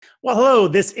Well, hello,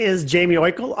 this is Jamie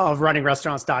Oikel of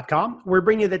runningrestaurants.com. We're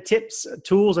bringing you the tips,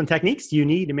 tools, and techniques you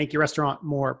need to make your restaurant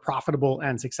more profitable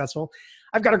and successful.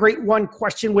 I've got a great one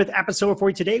question with episode for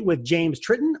you today with James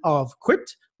Tritton of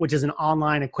Quipt, which is an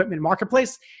online equipment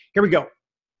marketplace. Here we go.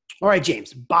 All right,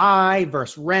 James, buy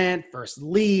versus rent versus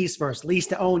lease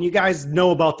to own. You guys know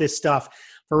about this stuff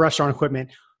for restaurant equipment.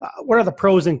 What are the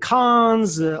pros and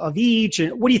cons of each?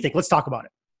 And what do you think? Let's talk about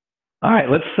it. All right,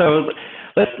 let's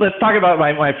talk about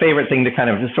my favorite thing to kind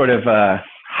of just sort of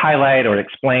highlight or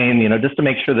explain, just to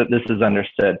make sure that this is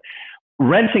understood.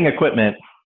 Renting equipment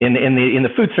in the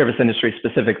food service industry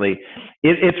specifically,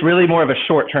 it's really more of a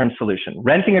short-term solution.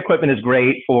 Renting equipment is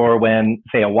great for when,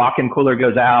 say, a walk-in cooler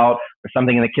goes out or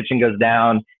something in the kitchen goes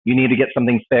down. You need to get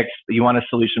something fixed, but you want a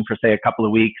solution for, say, a couple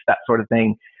of weeks, that sort of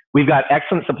thing. We've got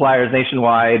excellent suppliers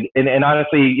nationwide, and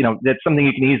honestly, that's something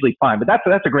you can easily find. But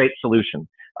that's a great solution.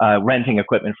 Renting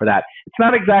equipment for that. It's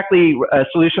not exactly a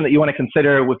solution that you want to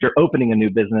consider if you're opening a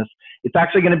new business. It's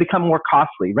actually going to become more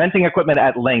costly. Renting equipment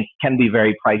at length can be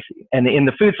very pricey. And in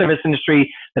the food service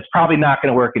industry, that's probably not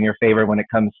going to work in your favor when it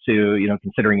comes to,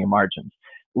 considering your margins.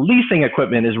 Leasing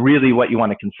equipment is really what you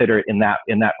want to consider in that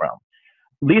realm.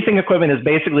 Leasing equipment is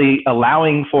basically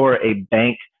allowing for a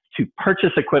bank to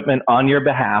purchase equipment on your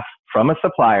behalf from a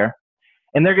supplier,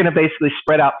 and they're going to basically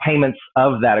spread out payments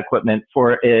of that equipment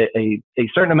for a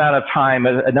certain amount of time,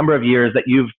 a number of years that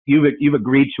you've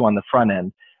agreed to on the front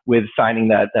end with signing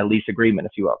that lease agreement,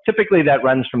 if you will. Typically, that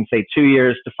runs from, say, 2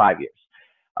 years to 5 years.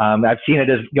 I've seen it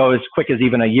go as quick as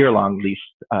even a year-long lease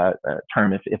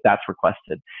term if that's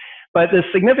requested. But the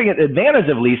significant advantage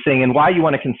of leasing and why you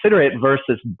want to consider it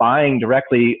versus buying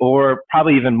directly, or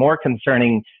probably even more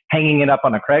concerning, hanging it up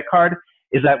on a credit card,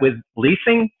 is that with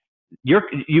leasing,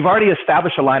 you've already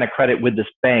established a line of credit with this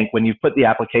bank when you put the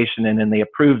application in and they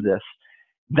approve this.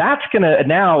 That's going to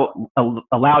now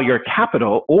allow your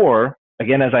capital, or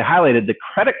again, as I highlighted, the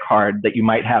credit card that you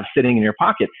might have sitting in your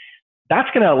pocket, that's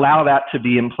going to allow that to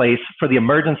be in place for the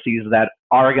emergencies that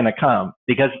are going to come,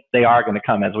 because they are going to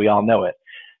come, as we all know it.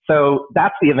 So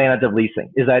that's the advantage of leasing,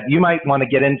 is that you might want to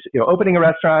get into opening a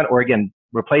restaurant, or again,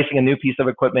 replacing a new piece of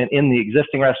equipment in the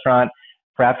existing restaurant.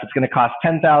 Perhaps it's going to cost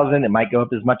 $10,000. It might go up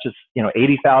as much as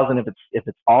 $80,000 if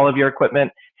it's all of your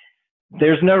equipment.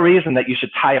 There's no reason that you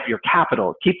should tie up your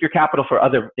capital. Keep your capital for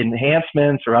other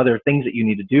enhancements or other things that you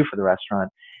need to do for the restaurant.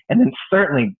 And then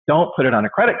certainly don't put it on a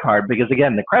credit card, because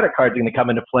again, the credit card is going to come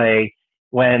into play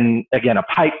when, again, a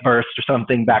pipe bursts or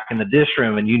something back in the dish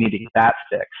room and you need to get that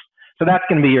fixed. So that's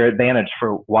going to be your advantage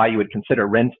for why you would consider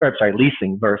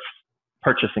leasing versus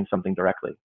purchasing something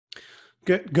directly.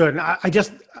 Good. I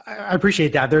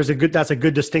appreciate that. That's a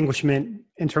good distinguishment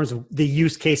in terms of the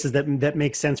use cases that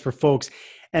make sense for folks.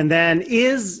 And then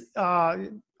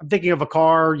I'm thinking of a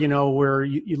car, where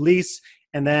you lease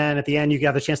and then at the end you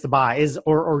have the chance to buy,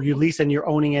 or you lease and you're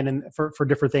owning it and for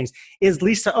different things. Is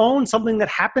lease to own something that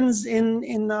happens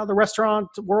in the restaurant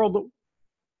world?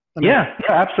 Yeah,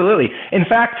 absolutely. In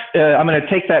fact, I'm going to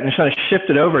take that and kind of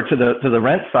shift it over to the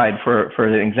rent side for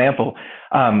an example.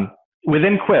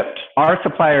 Within Quipt, our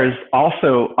suppliers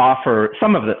also offer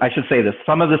some of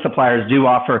the suppliers do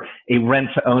offer a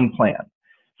rent-to-own plan.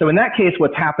 So in that case,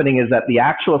 what's happening is that the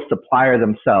actual supplier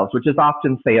themselves, which is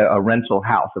often, say, a rental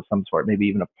house of some sort, maybe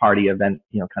even a party event,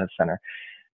 kind of center,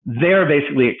 they're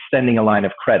basically extending a line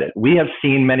of credit. We have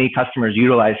seen many customers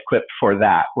utilize Quipt for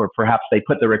that, where perhaps they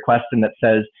put the request in that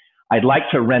says, I'd like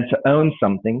to rent-to-own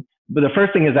something. But the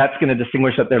first thing is that's going to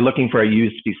distinguish that they're looking for a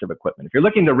used piece of equipment. If you're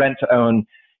looking to rent-to-own,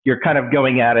 you're kind of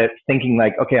going at it thinking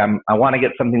like, okay, I want to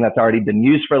get something that's already been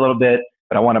used for a little bit,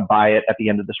 but I want to buy it at the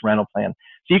end of this rental plan.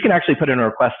 So you can actually put in a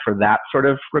request for that sort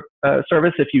of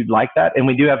service if you'd like that. And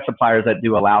we do have suppliers that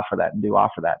do allow for that and do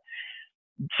offer that.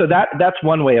 So that's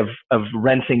one way of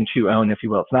renting to own, if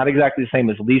you will. It's not exactly the same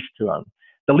as lease to own.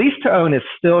 The lease to own is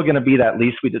still going to be that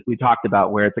lease we talked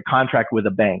about, where it's a contract with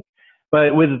a bank.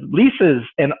 But with leases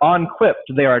and on Quipt,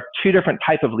 there are two different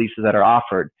types of leases that are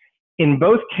offered. In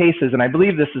both cases, and I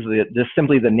believe this is just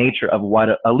simply the nature of what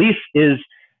a lease is,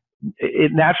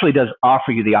 it naturally does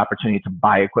offer you the opportunity to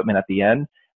buy equipment at the end.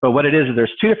 But what it is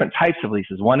there's two different types of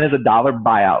leases. One is a dollar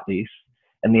buyout lease,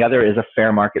 and the other is a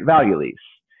fair market value lease.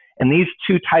 And these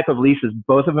two types of leases,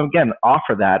 both of them, again,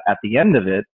 offer that at the end of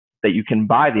it, that you can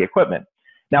buy the equipment.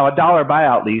 Now, a dollar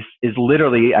buyout lease is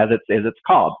literally, as it's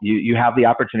called, you have the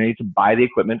opportunity to buy the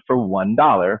equipment for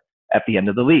 $1 at the end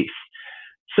of the lease.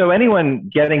 So anyone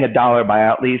getting a dollar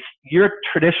buyout lease, you're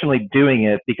traditionally doing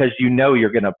it because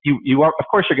of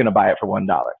course you're gonna buy it for $1,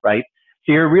 right?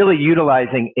 So you're really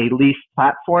utilizing a lease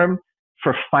platform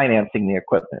for financing the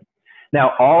equipment.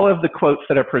 Now, all of the quotes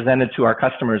that are presented to our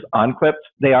customers on Quipt,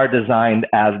 they are designed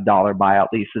as dollar buyout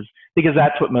leases because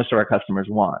that's what most of our customers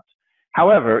want.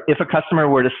 However, if a customer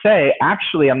were to say,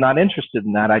 actually, I'm not interested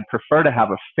in that, I'd prefer to have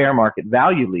a fair market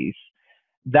value lease,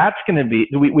 that's going to be,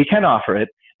 we can offer it,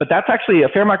 but that's actually, a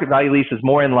fair market value lease is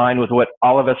more in line with what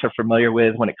all of us are familiar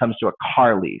with when it comes to a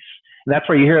car lease. And that's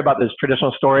where you hear about those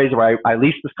traditional stories where I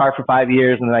leased this car for 5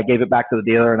 years and then I gave it back to the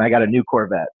dealer and I got a new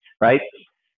Corvette, right?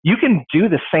 You can do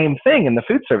the same thing in the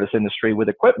food service industry with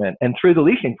equipment and through the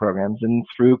leasing programs and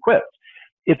through Quipt.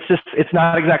 It's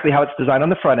not exactly how it's designed on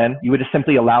the front end. You would just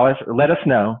simply allow us or let us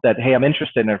know that, hey, I'm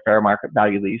interested in a fair market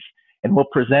value lease, and we'll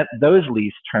present those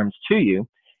lease terms to you.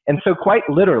 And so quite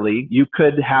literally, you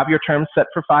could have your terms set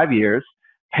for 5 years,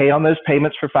 pay on those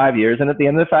payments for 5 years, and at the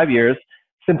end of the 5 years,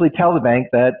 simply tell the bank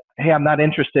that, hey, I'm not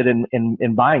interested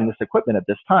in buying this equipment at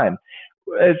this time.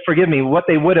 Forgive me,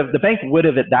 the bank would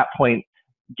have at that point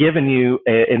given you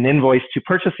an invoice to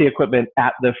purchase the equipment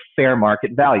at the fair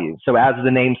market value. So as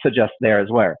the name suggests there as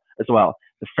well,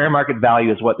 the fair market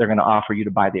value is what they're going to offer you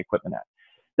to buy the equipment at.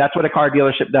 That's what a car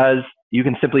dealership does. You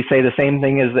can simply say the same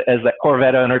thing as that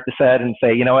Corvette owner said and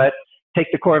say, you know what, take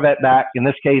the Corvette back. In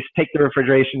this case, take the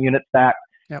refrigeration units back.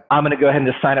 Yep. I'm going to go ahead and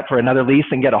just sign up for another lease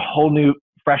and get a whole new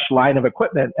fresh line of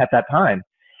equipment at that time.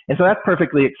 And so that's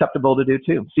perfectly acceptable to do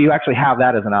too. So you actually have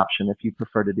that as an option if you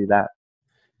prefer to do that.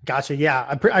 Gotcha. Yeah,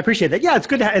 I appreciate that. Yeah, it's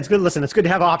good. Listen, it's good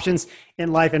to have options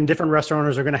in life, and different restaurant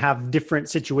owners are going to have different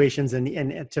situations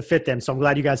and to fit them. So I'm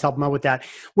glad you guys helped them out with that.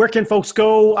 Where can folks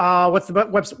go? What's the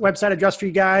website address for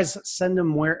you guys? Send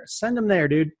them there,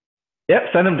 dude. Yep,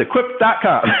 send them to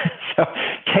Quipt.com. So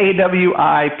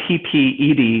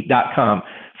KWIPPED.com.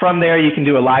 From there, you can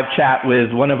do a live chat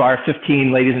with one of our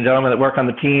 15 ladies and gentlemen that work on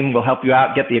the team. We'll help you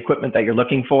out, get the equipment that you're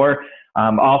looking for.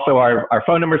 Also, our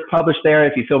phone number is published there.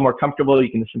 If you feel more comfortable,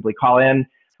 you can simply call in.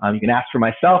 You can ask for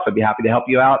myself. I'd be happy to help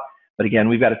you out. But again,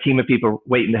 we've got a team of people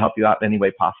waiting to help you out in any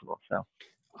way possible. So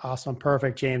awesome.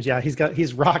 Perfect, James. Yeah,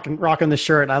 he's rocking the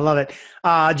shirt. I love it.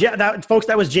 Folks,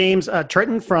 that was James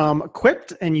Tritton from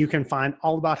Quipt, and you can find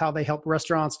all about how they help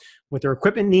restaurants with their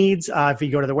equipment needs. If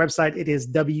you go to the website, it is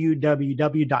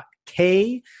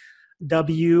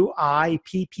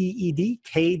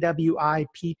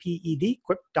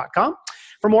Quipt.com.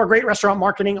 For more great restaurant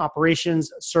marketing,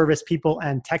 operations, service, people,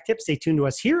 and tech tips, stay tuned to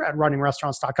us here at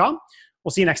runningrestaurants.com.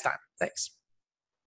 We'll see you next time. Thanks.